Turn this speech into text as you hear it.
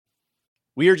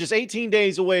We are just 18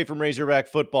 days away from Razorback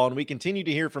football, and we continue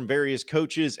to hear from various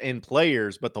coaches and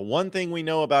players. But the one thing we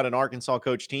know about an Arkansas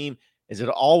coach team is it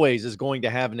always is going to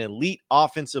have an elite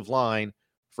offensive line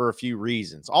for a few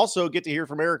reasons. Also, get to hear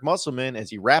from Eric Musselman as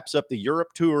he wraps up the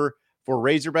Europe tour for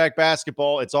Razorback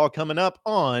basketball. It's all coming up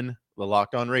on the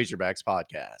Locked On Razorbacks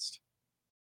podcast.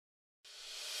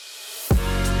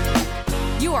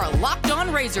 You are Locked On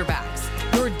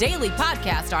Razorbacks, your daily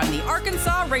podcast on the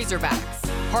Arkansas Razorbacks.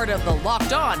 Part of the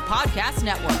Locked On Podcast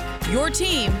Network, your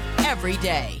team every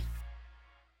day.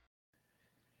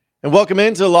 And welcome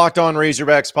into Locked On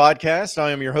Razorbacks podcast.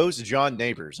 I am your host, John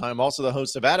Neighbors. I am also the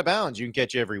host of Out of Bounds. You can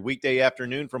catch every weekday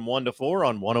afternoon from 1 to 4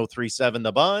 on 103.7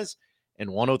 The Buzz and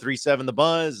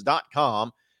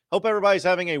 103.7thebuzz.com. Hope everybody's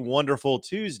having a wonderful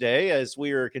Tuesday as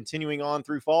we are continuing on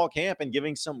through fall camp and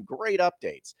giving some great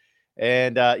updates.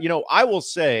 And, I will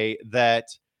say that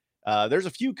there's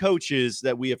a few coaches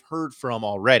that we have heard from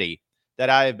already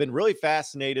that I have been really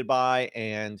fascinated by,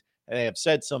 and they have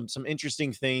said some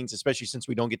interesting things, especially since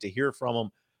we don't get to hear from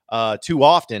them too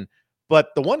often. But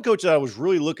the one coach that I was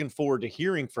really looking forward to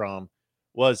hearing from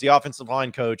was the offensive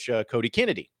line coach, Cody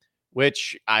Kennedy,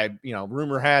 which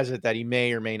rumor has it that he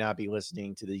may or may not be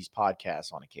listening to these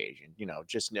podcasts on occasion.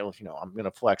 I'm going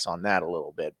to flex on that a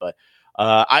little bit, but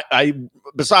I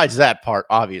besides that part,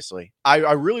 obviously,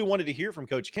 I really wanted to hear from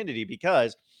Coach Kennedy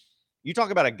because you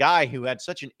talk about a guy who had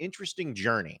such an interesting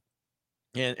journey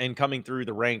and coming through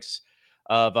the ranks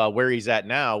of where he's at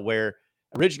now, where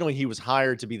originally he was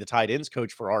hired to be the tight ends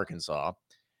coach for Arkansas,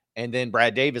 and then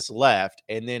Brad Davis left,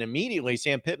 and then immediately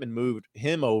Sam Pittman moved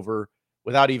him over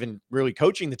without even really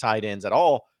coaching the tight ends at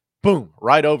all. Boom,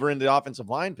 right over into the offensive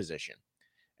line position.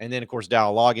 And then, of course,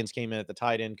 Dowell Loggins came in at the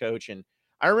tight end coach, and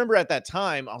I remember at that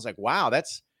time, I was like, wow,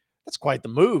 that's quite the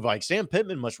move. Like, Sam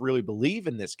Pittman must really believe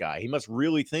in this guy. He must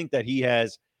really think that he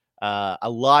has a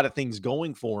lot of things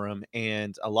going for him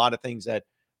and a lot of things that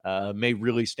may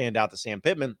really stand out to Sam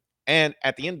Pittman. And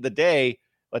at the end of the day,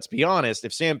 let's be honest,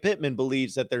 if Sam Pittman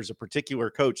believes that there's a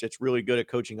particular coach that's really good at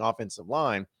coaching offensive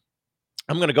line,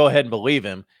 I'm going to go ahead and believe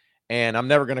him. And I'm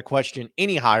never going to question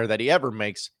any hire that he ever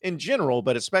makes in general,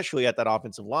 but especially at that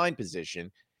offensive line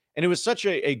position. And it was such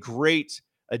a great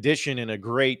addition and a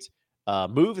great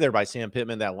move there by Sam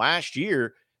Pittman that last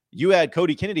year you had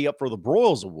Cody Kennedy up for the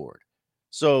Broyles Award.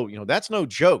 So, that's no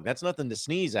joke. That's nothing to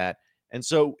sneeze at. And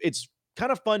so it's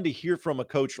kind of fun to hear from a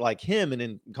coach like him and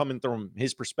then coming from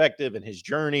his perspective and his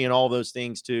journey and all those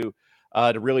things to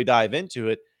really dive into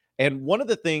it. And one of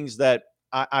the things that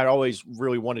I always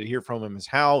really wanted to hear from him is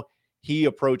how he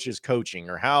approaches coaching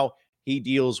or how he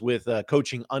deals with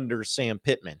coaching under Sam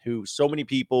Pittman, who so many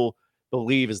people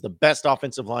believe is the best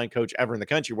offensive line coach ever in the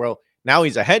country. Well, now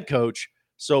he's a head coach.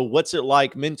 So what's it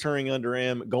like mentoring under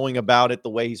him, going about it the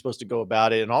way he's supposed to go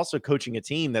about it, and also coaching a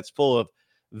team that's full of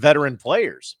veteran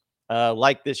players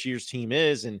like this year's team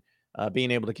is, and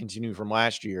being able to continue from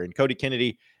last year. And Cody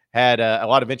Kennedy had a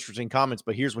lot of interesting comments,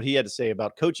 but here's what he had to say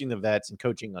about coaching the vets and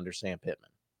coaching under Sam Pittman.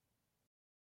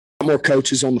 More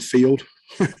coaches on the field.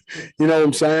 You know what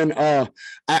I'm saying?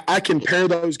 I can pair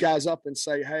those guys up and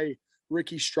say, hey,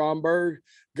 Ricky Stromberg,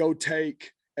 go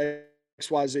take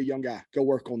XYZ young guy, go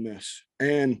work on this.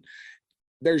 And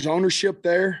there's ownership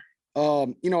there.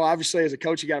 Obviously as a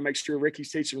coach, you got to make sure Ricky's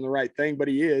teaching him the right thing, but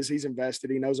he's invested.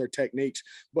 He knows our techniques,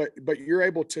 but you're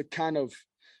able to kind of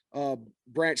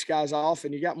branch guys off,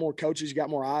 and you got more coaches, you got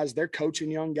more eyes. They're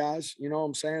coaching young guys. You know what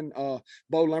I'm saying?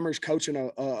 Bo Lemmer's coaching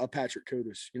a Patrick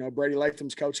Kudus. Brady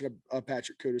Latham's coaching a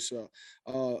Patrick Kudus.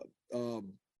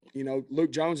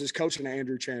 Luke Jones is coaching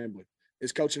Andrew Chamberlain.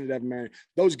 Is coaching Devin Marion.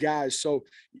 Those guys. So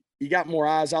you got more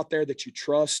eyes out there that you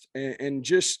trust, and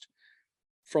just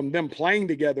from them playing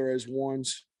together as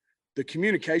ones, the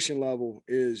communication level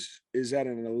is at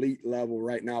an elite level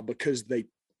right now because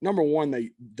number one,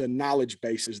 the knowledge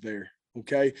base is there.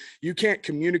 Okay. You can't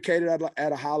communicate it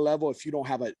at a high level if you don't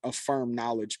have a firm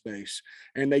knowledge base.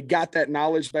 And they got that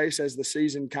knowledge base as the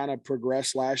season kind of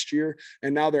progressed last year.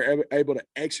 And now they're able to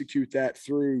execute that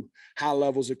through high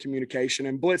levels of communication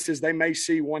and blitzes they may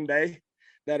see one day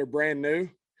that are brand new.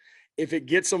 If it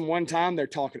gets them one time, they're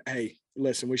talking, hey,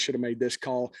 listen, we should have made this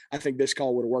call. I think this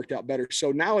call would have worked out better.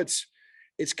 So now it's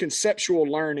conceptual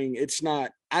learning. It's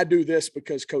not, I do this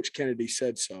because Coach Kennedy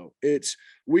said so. It's,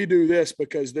 we do this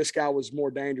because this guy was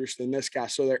more dangerous than this guy.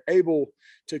 So they're able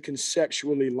to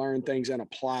conceptually learn things and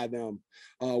apply them.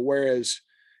 Whereas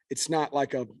it's not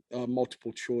like a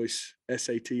multiple choice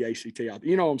SAT, ACT.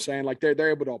 You know what I'm saying? Like they're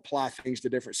able to apply things to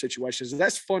different situations. And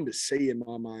that's fun to see in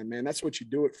my mind, man. That's what you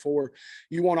do it for.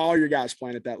 You want all your guys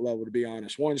playing at that level, to be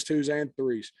honest, 1s, 2s, and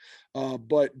 3s.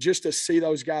 But just to see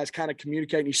those guys kind of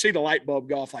communicate, and you see the light bulb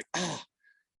go off like, oh,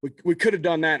 we could have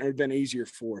done that and it would have been easier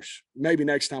for us. Maybe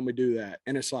next time we do that.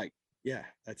 And it's like, yeah,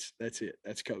 that's it.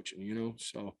 That's coaching,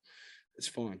 so it's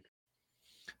fun.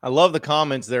 I love the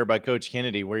comments there by Coach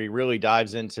Kennedy, where he really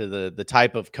dives into the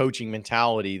type of coaching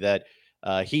mentality that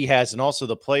he has, and also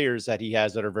the players that he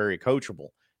has that are very coachable.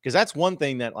 Because that's one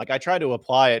thing that, like, I try to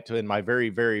apply it to in my very,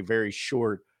 very, very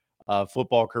short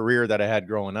football career that I had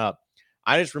growing up.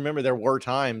 I just remember there were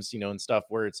times, and stuff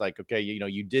where it's like, okay,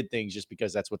 you did things just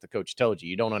because that's what the coach told you.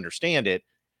 You don't understand it.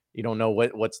 You don't know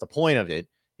what's the point of it.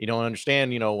 You don't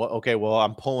understand, okay, well,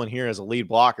 I'm pulling here as a lead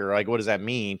blocker. Like, what does that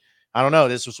mean? I don't know.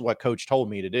 This was what coach told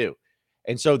me to do.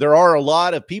 And so there are a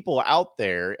lot of people out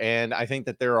there, and I think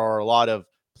that there are a lot of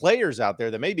players out there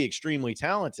that may be extremely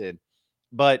talented,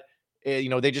 but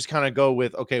they just kind of go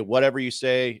with, okay, whatever you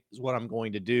say is what I'm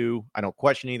going to do. I don't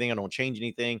question anything. I don't change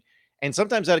anything. And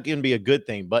sometimes that can be a good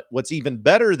thing. But what's even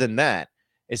better than that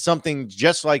is something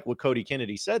just like what Cody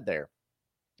Kennedy said there,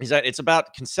 is that it's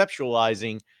about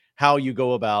conceptualizing how you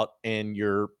go about in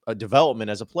your development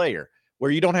as a player,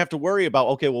 where you don't have to worry about,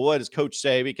 okay, well, what does coach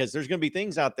say? Because there's going to be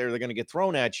things out there that are going to get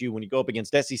thrown at you when you go up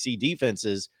against SEC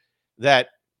defenses that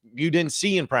you didn't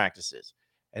see in practices,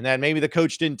 and that maybe the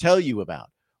coach didn't tell you about,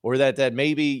 or that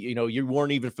maybe, you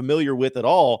weren't even familiar with at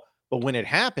all. But when it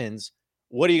happens,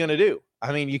 what are you going to do?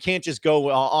 I mean, you can't just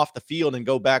go off the field and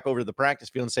go back over to the practice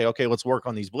field and say, okay, let's work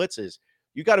on these blitzes.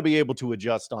 You got to be able to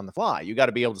adjust on the fly. You got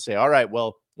to be able to say, all right,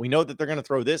 well, we know that they're going to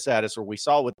throw this at us, or we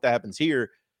saw what happens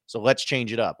here, so let's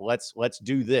change it up. Let's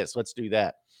do this. Let's do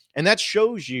that. And that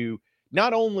shows you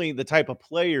not only the type of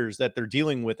players that they're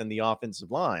dealing with in the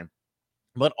offensive line,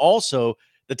 but also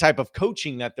the type of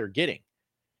coaching that they're getting.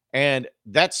 And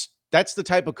that's the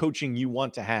type of coaching you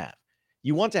want to have.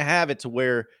 You want to have it to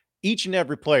where each and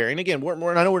every player, and again,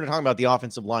 I know we're talking about the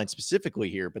offensive line specifically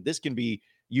here, but this can be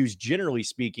used generally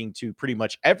speaking to pretty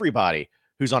much everybody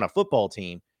who's on a football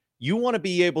team. You want to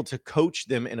be able to coach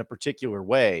them in a particular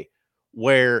way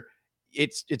where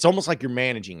it's almost like you're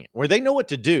managing it, where they know what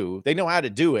to do. They know how to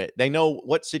do it. They know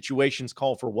what situations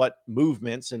call for what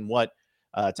movements and what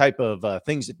type of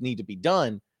things that need to be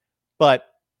done. But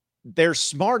they're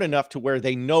smart enough to where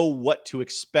they know what to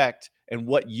expect and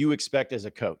what you expect as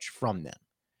a coach from them.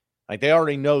 Like, they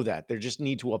already know that. They just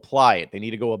need to apply it. They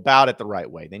need to go about it the right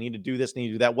way. They need to do this, need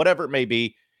to do that, whatever it may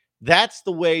be. That's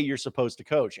the way you're supposed to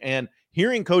coach. And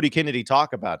hearing Cody Kennedy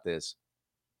talk about this,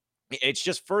 it's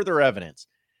just further evidence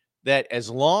that as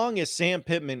long as Sam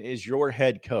Pittman is your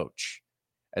head coach,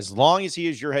 as long as he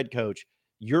is your head coach,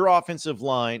 your offensive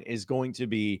line is going to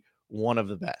be one of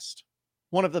the best,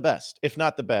 if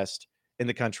not the best in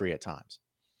the country at times.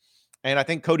 And I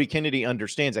think Cody Kennedy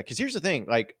understands that, because here's the thing.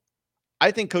 Like, I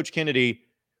think Coach Kennedy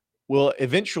will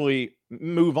eventually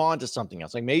move on to something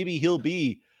else. Like, maybe he'll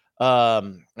be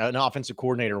an offensive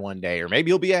coordinator one day, or maybe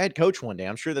he'll be a head coach one day.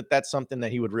 I'm sure that that's something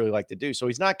that he would really like to do. So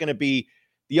he's not going to be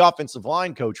the offensive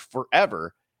line coach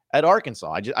forever at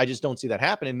Arkansas. I just don't see that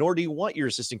happening, nor do you want your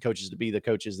assistant coaches to be the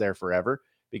coaches there forever,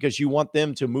 because you want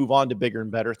them to move on to bigger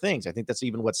and better things. I think that's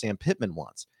even what Sam Pittman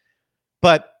wants.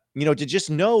 But, to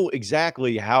just know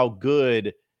exactly how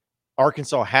good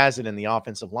Arkansas has it in the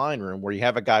offensive line room, where you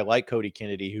have a guy like Cody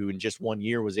Kennedy, who in just 1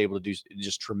 year was able to do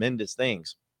just tremendous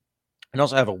things, and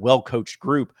also have a well-coached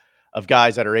group of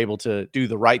guys that are able to do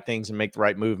the right things and make the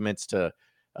right movements to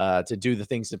do the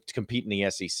things to compete in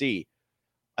the SEC.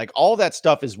 Like, all that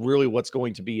stuff is really what's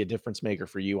going to be a difference maker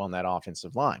for you on that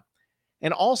offensive line.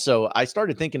 And also, I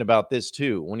started thinking about this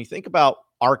too. When you think about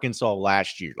Arkansas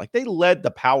last year, like, they led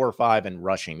the Power 5 in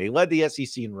rushing. They led the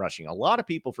SEC in rushing. A lot of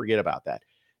people forget about that.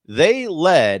 They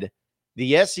led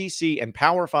the SEC and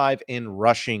Power 5 in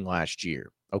rushing last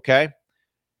year, okay?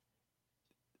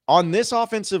 On this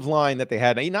offensive line that they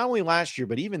had, not only last year,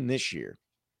 but even this year,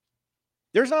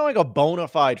 there's not like a bona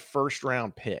fide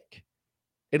first-round pick.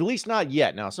 At least not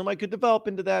yet. Now, somebody could develop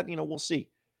into that. We'll see.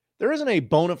 There isn't a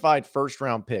bona fide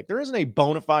first-round pick. There isn't a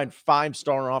bona fide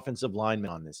 5-star offensive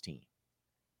lineman on this team.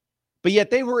 But yet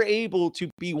they were able to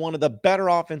be one of the better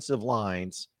offensive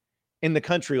lines in the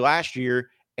country last year,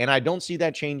 and I don't see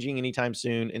that changing anytime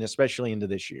soon, and especially into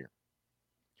this year.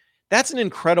 That's an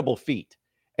incredible feat.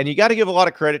 And you got to give a lot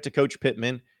of credit to Coach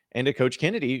Pittman and to Coach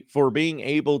Kennedy for being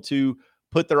able to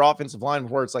put their offensive line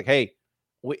where it's like, hey,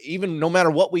 even no matter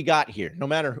what we got here, no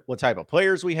matter what type of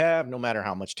players we have, no matter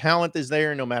how much talent is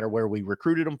there, no matter where we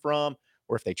recruited them from,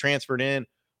 or if they transferred in,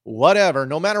 whatever,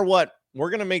 no matter what,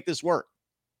 we're going to make this work.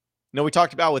 We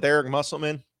talked about with Eric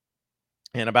Musselman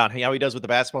and about how he does with the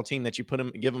basketball team, that you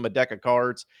give him a deck of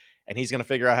cards and he's going to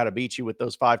figure out how to beat you with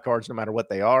those 5 cards, no matter what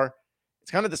they are. It's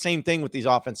kind of the same thing with these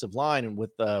offensive line and with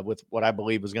what I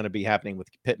believe was going to be happening with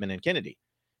Pittman and Kennedy,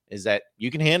 is that you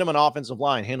can hand them an offensive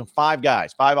line, hand them 5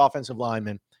 guys, 5 offensive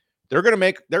linemen. They're going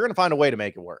to find a way to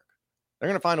make it work. They're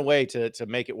going to find a way to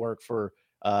make it work for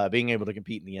being able to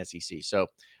compete in the SEC. So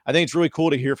I think it's really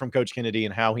cool to hear from Coach Kennedy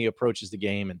and how he approaches the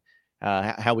game and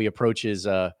how he approaches,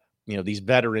 these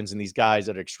veterans and these guys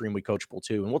that are extremely coachable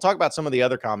too. And we'll talk about some of the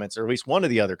other comments, or at least one of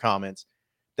the other comments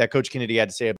that Coach Kennedy had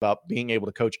to say about being able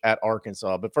to coach at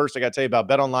Arkansas. But first, I got to tell you about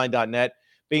betonline.net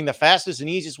being the fastest and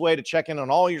easiest way to check in on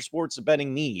all your sports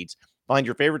betting needs. Find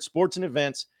your favorite sports and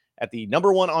events at the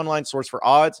 #1 online source for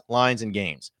odds, lines, and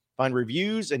games. Find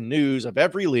reviews and news of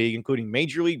every league, including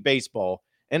Major League Baseball,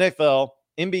 NFL,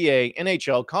 NBA,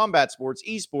 NHL, combat sports,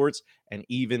 esports, and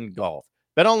even golf.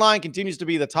 BetOnline continues to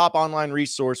be the top online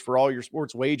resource for all your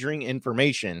sports wagering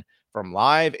information. From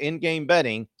live in-game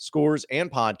betting, scores, and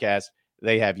podcasts,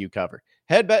 they have you covered.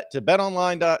 Head to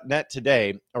betonline.net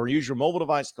today or use your mobile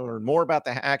device to learn more about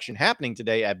the action happening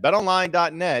today at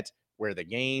betonline.net, where the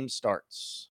game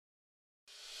starts.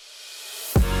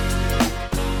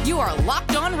 You are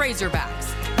Locked On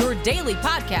Razorbacks, your daily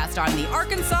podcast on the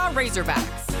Arkansas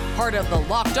Razorbacks, part of the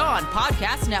Locked On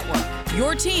Podcast Network,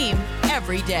 your team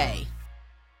every day.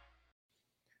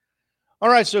 All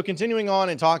right, so continuing on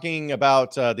and talking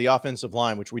about the offensive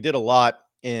line, which we did a lot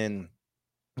in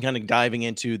kind of diving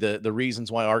into the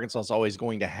reasons why Arkansas is always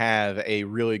going to have a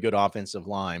really good offensive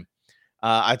line.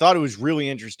 I thought it was really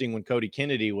interesting when Cody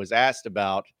Kennedy was asked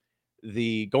about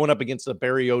the going up against the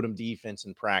Barry Odom defense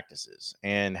in practices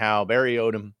and how Barry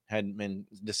Odom had been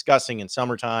discussing in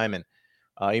summertime and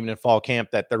even in fall camp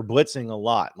that they're blitzing a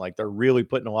lot. Like they're really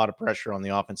putting a lot of pressure on the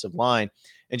offensive line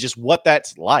and just what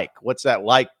that's like. What's that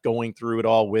like going through it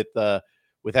all with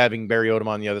having Barry Odom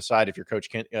on the other side if you're Coach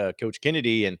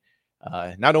Kennedy? And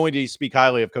not only did he speak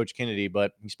highly of Coach Kennedy,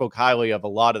 but he spoke highly of a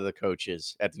lot of the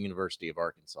coaches at the University of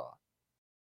Arkansas.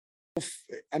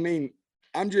 I mean,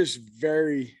 I'm just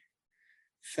very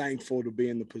thankful to be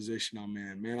in the position I'm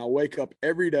in, man. I wake up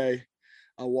every day.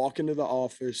 I walk into the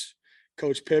office.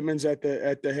 Coach Pittman's at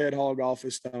the head hog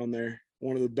office down there.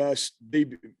 One of the best,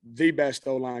 the best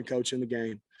O-line coach in the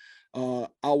game. I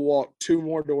walk 2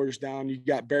 more doors down. You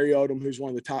got Barry Odom, who's one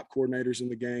of the top coordinators in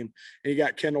the game, and you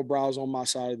got Kendall Browse on my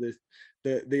side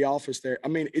of the office there. I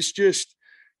mean, it's just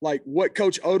like what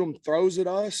Coach Odom throws at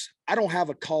us. I don't have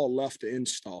a call left to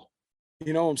install.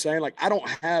 You know what I'm saying? Like I don't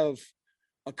have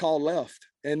a call left.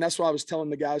 And that's what I was telling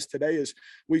the guys today is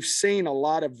we've seen a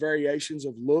lot of variations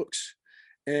of looks,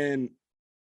 and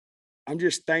I'm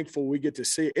just thankful we get to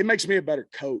see it. It makes me a better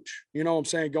coach. You know what I'm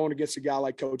saying? Going against a guy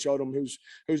like Coach Odom,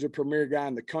 who's a premier guy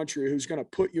in the country, who's going to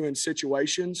put you in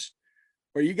situations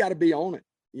where you got to be on it,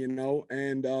 you know,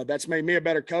 and that's made me a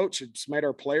better coach. It's made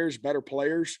our players better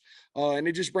players. And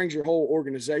it just brings your whole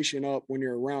organization up when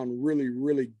you're around really,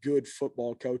 really good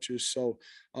football coaches. So,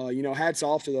 hats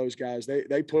off to those guys.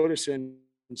 They put us in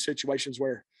situations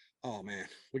where, oh man,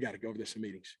 we got to go over this in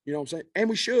meetings. You know what I'm saying? And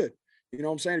we should. You know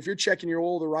what I'm saying? If you're checking your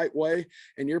oil the right way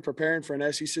and you're preparing for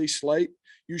an SEC slate,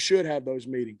 you should have those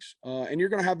meetings. And you're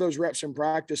going to have those reps in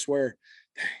practice where,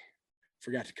 dang,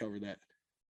 forgot to cover that.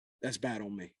 That's bad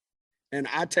on me. And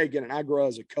I take it and I grow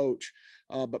as a coach.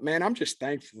 But man, I'm just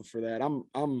thankful for that.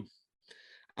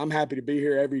 I'm happy to be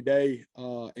here every day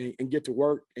and get to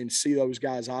work and see those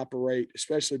guys operate,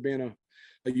 especially being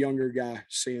a younger guy,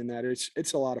 seeing that.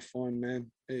 It's a lot of fun, man.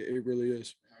 It really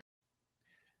is.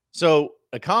 So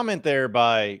a comment there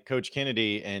by Coach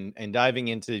Kennedy and diving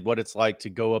into what it's like to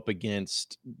go up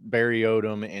against Barry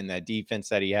Odom and that defense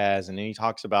that he has. And then he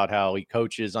talks about how he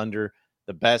coaches under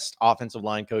the best offensive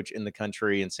line coach in the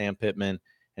country and Sam Pittman,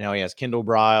 and how he has Kendall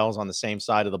Briles on the same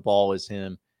side of the ball as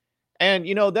him. And,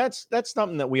 that's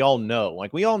something that we all know.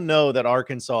 Like, we all know that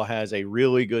Arkansas has a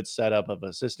really good setup of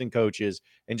assistant coaches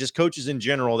and just coaches in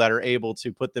general that are able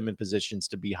to put them in positions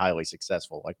to be highly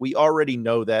successful. Like, we already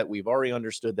know that. We've already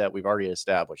understood that. We've already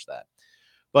established that.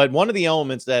 But one of the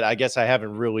elements that I guess I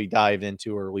haven't really dived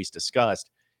into or at least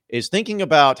discussed is thinking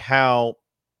about how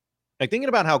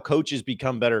coaches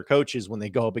become better coaches when they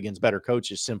go up against better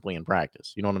coaches simply in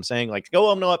practice. You know what I'm saying? Like,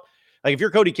 if you're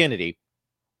Cody Kennedy,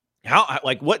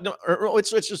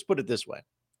 let's just put it this way.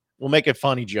 We'll make a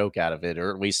funny joke out of it,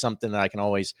 or at least something that I can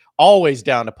always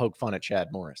down to poke fun at Chad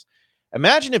Morris.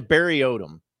 Imagine if Barry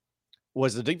Odom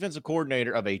was the defensive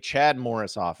coordinator of a Chad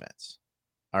Morris offense.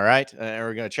 All right.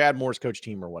 We're going to Chad Morris coach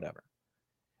team or whatever.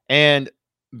 And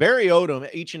Barry Odom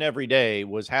each and every day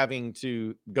was having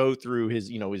to go through his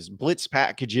blitz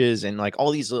packages and like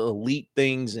all these elite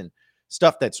things and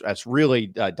stuff that's really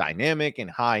dynamic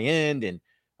and high end and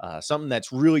something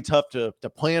that's really tough to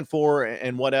plan for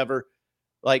and whatever.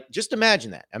 Like, just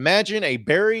imagine that. Imagine a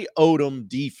Barry Odom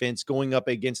defense going up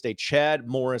against a Chad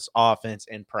Morris offense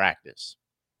in practice.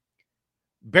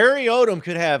 Barry Odom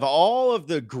could have all of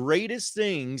the greatest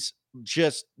things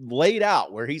just laid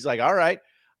out where he's like, all right,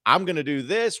 I'm going to do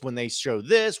this. When they show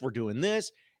this, we're doing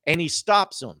this. And he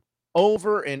stops them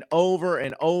over and over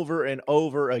and over and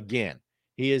over again.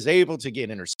 He is able to get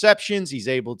interceptions. He's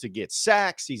able to get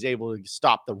sacks. He's able to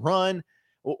stop the run.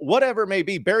 Whatever it may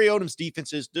be, Barry Odom's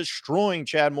defense is destroying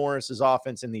Chad Morris's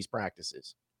offense in these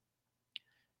practices.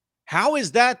 How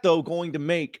is that, though, going to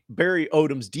make Barry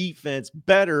Odom's defense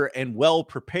better and well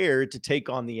prepared to take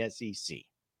on the SEC?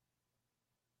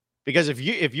 Because if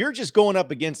you're just going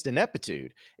up against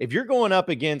ineptitude, if you're going up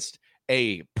against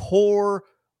a poor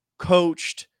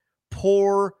coached,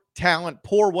 poor talent,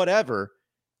 poor whatever,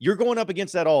 you're going up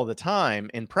against that all the time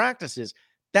in practices.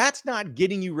 That's not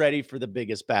getting you ready for the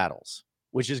biggest battles,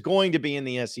 which is going to be in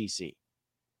the SEC.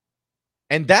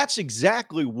 And that's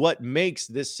exactly what makes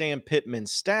this Sam Pittman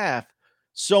staff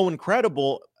so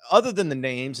incredible, other than the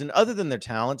names and other than their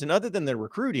talent and other than their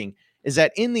recruiting, is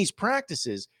that in these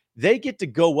practices, they get to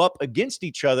go up against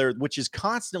each other, which is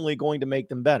constantly going to make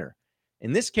them better.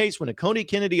 In this case, when a Cody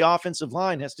Kennedy offensive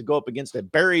line has to go up against a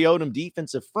Barry Odom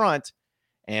defensive front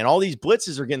and all these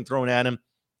blitzes are getting thrown at him,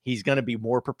 he's going to be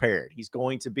more prepared. He's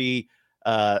going to be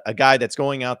a guy that's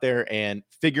going out there and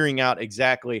figuring out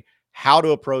exactly how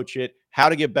to approach it, how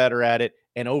to get better at it,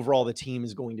 and overall the team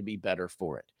is going to be better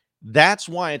for it. That's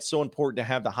why it's so important to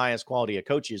have the highest quality of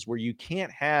coaches, where you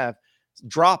can't have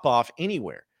drop-off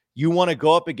anywhere. You want to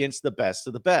go up against the best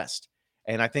of the best.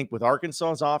 And I think with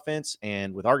Arkansas's offense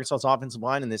and with Arkansas's offensive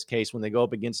line in this case, when they go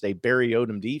up against a Barry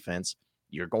Odom defense,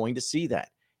 you're going to see that.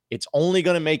 It's only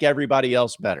going to make everybody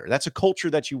else better. That's a culture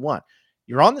that you want.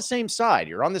 You're on the same side.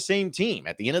 You're on the same team.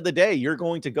 At the end of the day, you're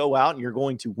going to go out and you're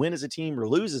going to win as a team or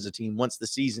lose as a team once the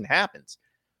season happens.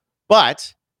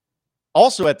 But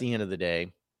also at the end of the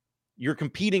day, you're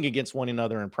competing against one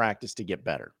another in practice to get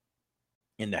better.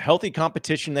 And the healthy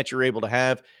competition that you're able to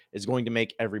have is going to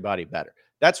make everybody better.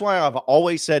 That's why I've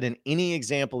always said in any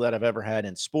example that I've ever had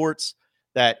in sports,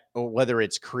 that whether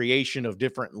it's creation of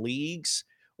different leagues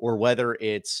or whether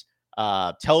it's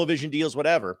television deals,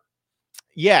 whatever,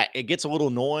 yeah, it gets a little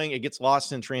annoying. It gets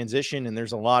lost in transition, and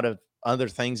there's a lot of other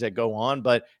things that go on.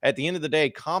 But at the end of the day,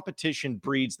 competition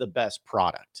breeds the best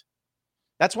product.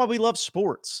 That's why we love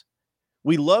sports.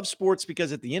 We love sports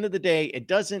because at the end of the day, it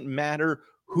doesn't matter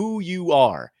who you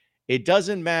are. It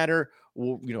doesn't matter,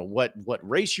 what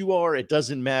race you are. It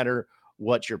doesn't matter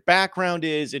what your background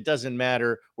is. It doesn't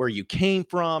matter where you came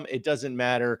from. It doesn't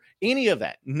matter any of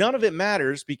that. None of it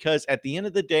matters, because at the end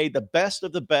of the day, the best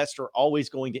of the best are always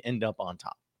going to end up on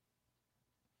top.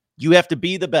 You have to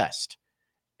be the best,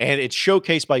 and it's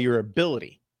showcased by your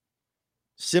ability,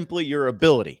 simply your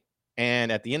ability.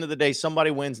 And at the end of the day,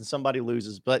 somebody wins and somebody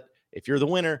loses. But if you're the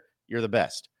winner, you're the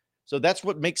best. So that's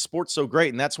what makes sports so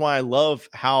great. And that's why I love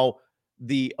how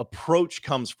the approach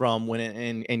comes from when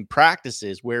in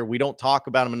practices, where we don't talk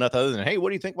about them enough other than, hey, what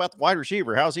do you think about the wide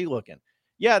receiver? How's he looking?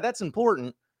 Yeah, that's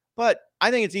important. But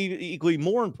I think it's equally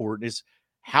more important is,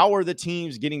 how are the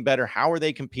teams getting better? How are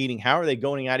they competing? How are they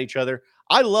going at each other?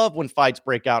 I love when fights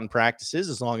break out in practices,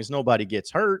 as long as nobody gets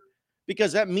hurt,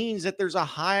 because that means that there's a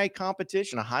high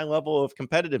competition, a high level of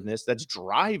competitiveness that's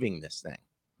driving this thing.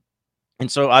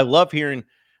 And so I love hearing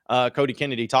Cody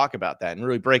Kennedy talk about that and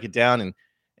really break it down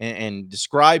and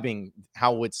describing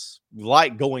how it's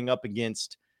like going up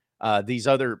against these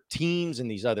other teams and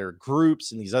these other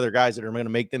groups and these other guys that are going to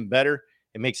make them better.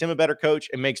 It makes him a better coach.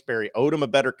 It makes Barry Odom a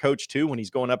better coach too, when he's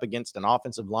going up against an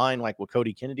offensive line like what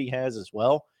Cody Kennedy has as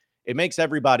well. It makes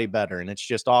everybody better. And it's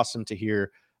just awesome to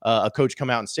hear a coach come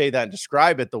out and say that and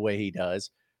describe it the way he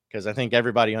does, because I think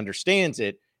everybody understands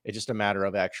it. It's just a matter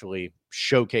of actually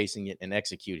showcasing it and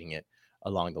executing it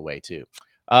along the way too.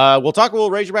 We'll talk a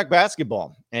little Razorback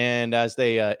basketball, and as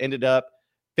they ended up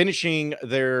finishing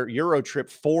their Euro trip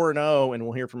 4-0, and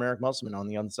we'll hear from Eric Musselman on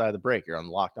the other side of the break here on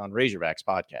the Locked On Razorbacks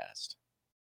podcast.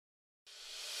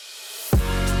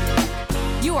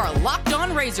 You are Locked On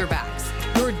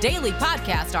Razorbacks, your daily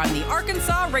podcast on the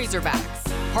Arkansas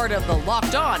Razorbacks, part of the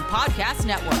Locked On Podcast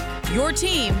Network, your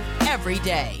team every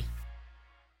day.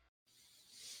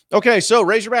 Okay, so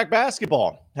Razorback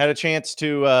basketball had a chance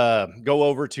to go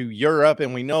over to Europe,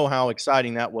 and we know how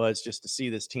exciting that was just to see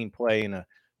this team play in a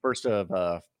first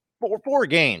of four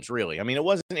games, really. I mean, it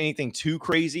wasn't anything too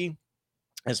crazy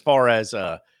as far as,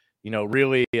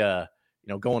 really,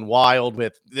 going wild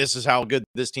with this is how good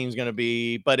this team's going to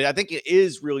be. But I think it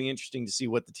is really interesting to see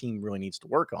what the team really needs to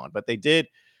work on. But they did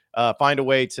find a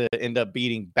way to end up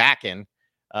beating Bakken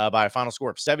by a final score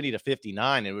of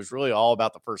 70-59. It was really all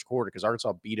about the first quarter, because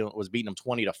Arkansas was beating them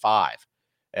 20-5.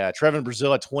 Trevin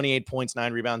Brazile had 28 points,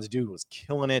 9 rebounds. Dude was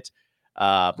killing it.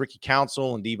 Ricky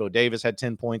Council and Devo Davis had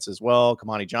 10 points as well.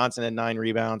 Kamani Johnson had 9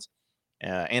 rebounds.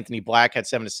 Anthony Black had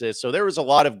 7 assists. So there was a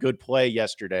lot of good play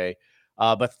yesterday.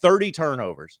 But 30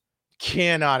 turnovers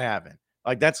cannot happen.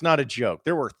 Like, that's not a joke.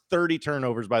 There were 30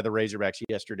 turnovers by the Razorbacks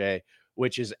yesterday,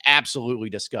 which is absolutely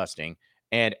disgusting.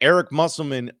 And Eric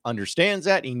Musselman understands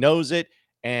that. He knows it.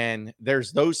 And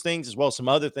there's those things as well as some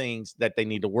other things that they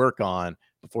need to work on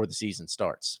before the season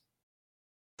starts.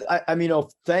 I mean,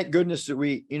 thank goodness that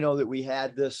we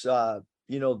had this,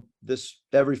 this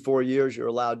every 4 years you're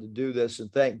allowed to do this.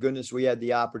 And thank goodness we had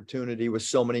the opportunity with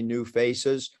so many new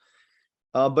faces.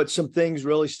 But some things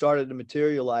really started to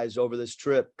materialize over this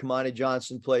trip. Kamani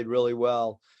Johnson played really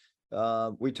well.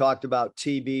 We talked about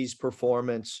TB's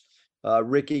performance.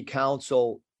 Ricky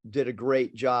Council did a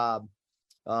great job.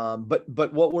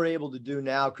 But what we're able to do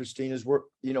now, Christine, is we're,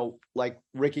 like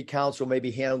Ricky Council maybe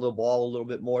handled the ball a little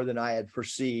bit more than I had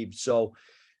perceived. So,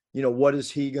 what is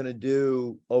he going to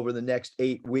do over the next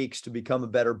 8 weeks to become a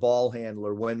better ball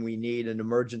handler when we need an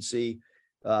emergency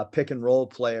pick and roll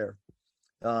player?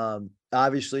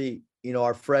 Obviously,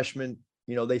 our freshmen,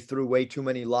 they threw way too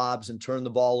many lobs and turned the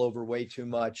ball over way too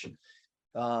much.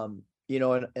 And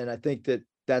I think that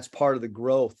that's part of the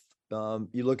growth.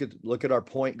 You look at our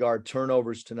point guard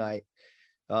turnovers tonight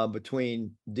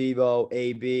between Devo,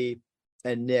 AB,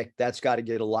 and Nick. That's got to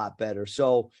get a lot better.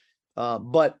 So,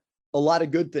 but a lot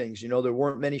of good things. There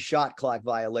weren't many shot clock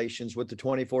violations with the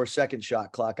 24-second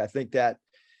shot clock. I think that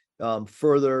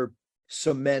further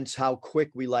cements how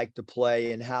quick we like to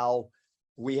play and how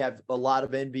we have a lot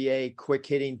of NBA quick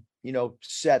hitting,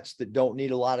 sets that don't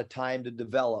need a lot of time to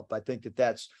develop. I think that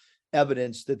that's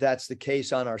evidence that that's the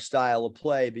case on our style of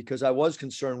play, because I was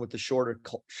concerned with the shorter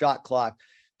shot clock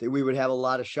that we would have a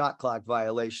lot of shot clock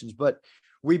violations, but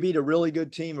we beat a really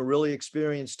good team, a really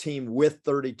experienced team with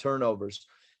 30 turnovers.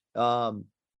 And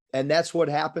that's what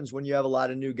happens when you have a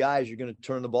lot of new guys. You're going to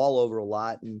turn the ball over a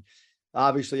lot. And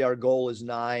obviously our goal is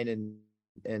 9.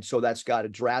 And so that's got to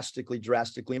drastically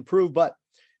improve, but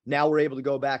now we're able to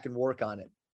go back and work on it.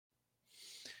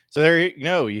 So there you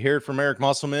go. You hear from Eric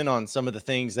Musselman on some of the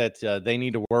things that they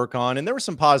need to work on. And there were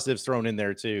some positives thrown in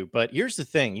there too. But here's the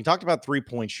thing. You talked about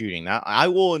 3-point shooting. Now, I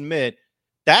will admit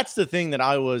that's the thing that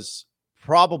I was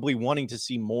probably wanting to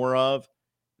see more of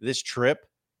this trip,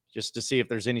 just to see if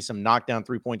there's some knockdown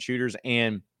 3-point shooters.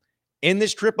 And in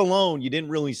this trip alone, you didn't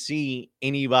really see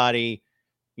anybody,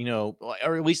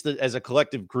 or at least as a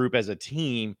collective group, as a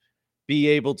team, be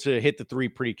able to hit the 3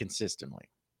 pretty consistently,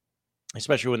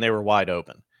 especially when they were wide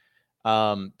open.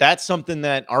 That's something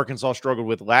that Arkansas struggled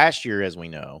with last year, as we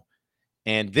know.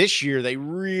 And this year, they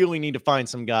really need to find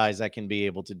some guys that can be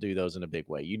able to do those in a big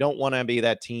way. You don't want to be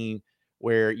that team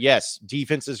where, yes,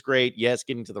 defense is great. Yes,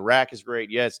 getting to the rack is great.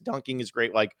 Yes, dunking is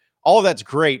great. Like, all of that's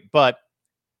great, but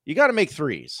you got to make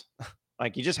threes.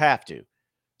 Like, you just have to.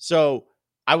 So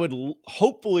I would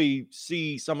hopefully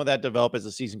see some of that develop as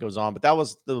the season goes on. But that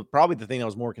was probably the thing that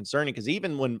was more concerning, because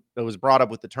even when it was brought up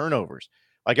with the turnovers,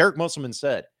 like Eric Musselman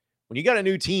said, when you got a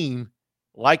new team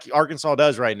like Arkansas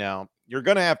does right now, you're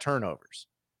going to have turnovers.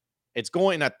 It's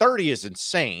going at 30 is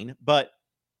insane, but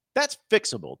that's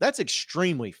fixable. That's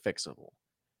extremely fixable.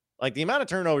 Like, the amount of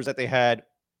turnovers that they had,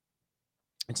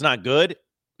 it's not good.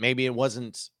 Maybe it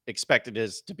wasn't expected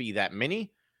as to be that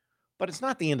many, but it's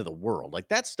not the end of the world. Like,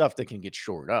 that's stuff that can get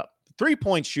shored up.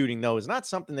 3-point shooting, though, is not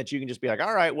something that you can just be like,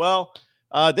 all right, well,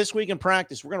 this week in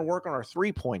practice, we're going to work on our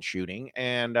 3-point shooting,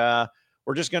 and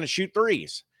we're just going to shoot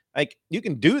threes. Like, you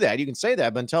can do that. You can say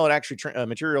that, but until it actually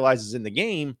materializes in the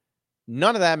game,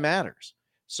 none of that matters.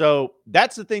 So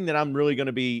that's the thing that I'm really going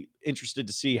to be interested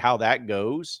to see how that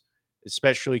goes,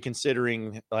 especially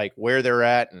considering like where they're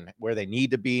at and where they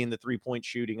need to be in the 3-point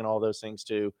shooting and all those things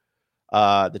too.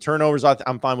 The turnovers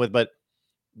I'm fine with, but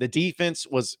the defense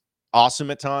was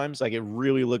awesome at times. Like, it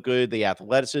really looked good. The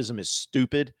athleticism is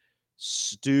stupid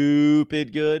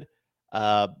good.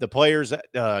 The players,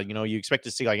 you expect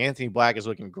to see, like, Anthony Black is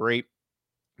looking great.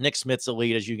 Nick Smith's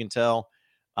elite, as you can tell.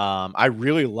 I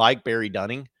really like Barry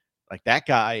Dunning. Like, that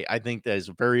guy, I think that is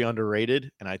very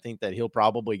underrated, and I think that he'll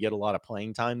probably get a lot of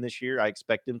playing time this year. I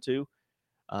expect him to.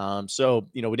 So,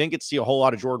 we didn't get to see a whole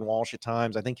lot of Jordan Walsh at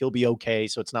times. I think he'll be okay,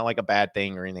 so it's not like a bad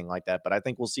thing or anything like that. But I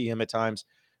think we'll see him at times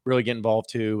really get involved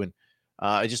too, and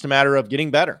it's just a matter of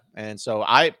getting better. And so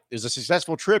it was a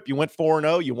successful trip. You went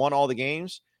 4-0. You won all the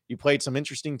games. You played some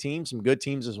interesting teams, some good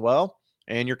teams as well,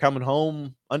 and you're coming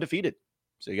home undefeated.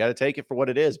 So you got to take it for what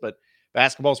it is. But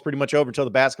basketball is pretty much over until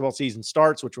the basketball season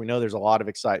starts, which we know there's a lot of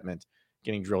excitement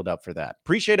getting drilled up for that.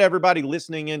 Appreciate everybody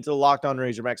listening into the Locked On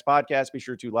Razorbacks podcast. Be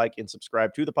sure to like and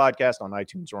subscribe to the podcast on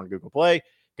iTunes or on Google Play. You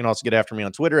can also get after me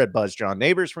on Twitter at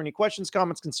BuzzJohnNeighbors for any questions,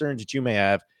 comments, concerns that you may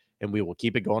have. and we will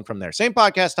keep it going from there. Same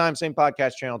podcast time, same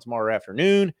podcast channel tomorrow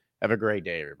afternoon. Have a great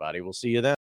day, everybody. We'll see you then.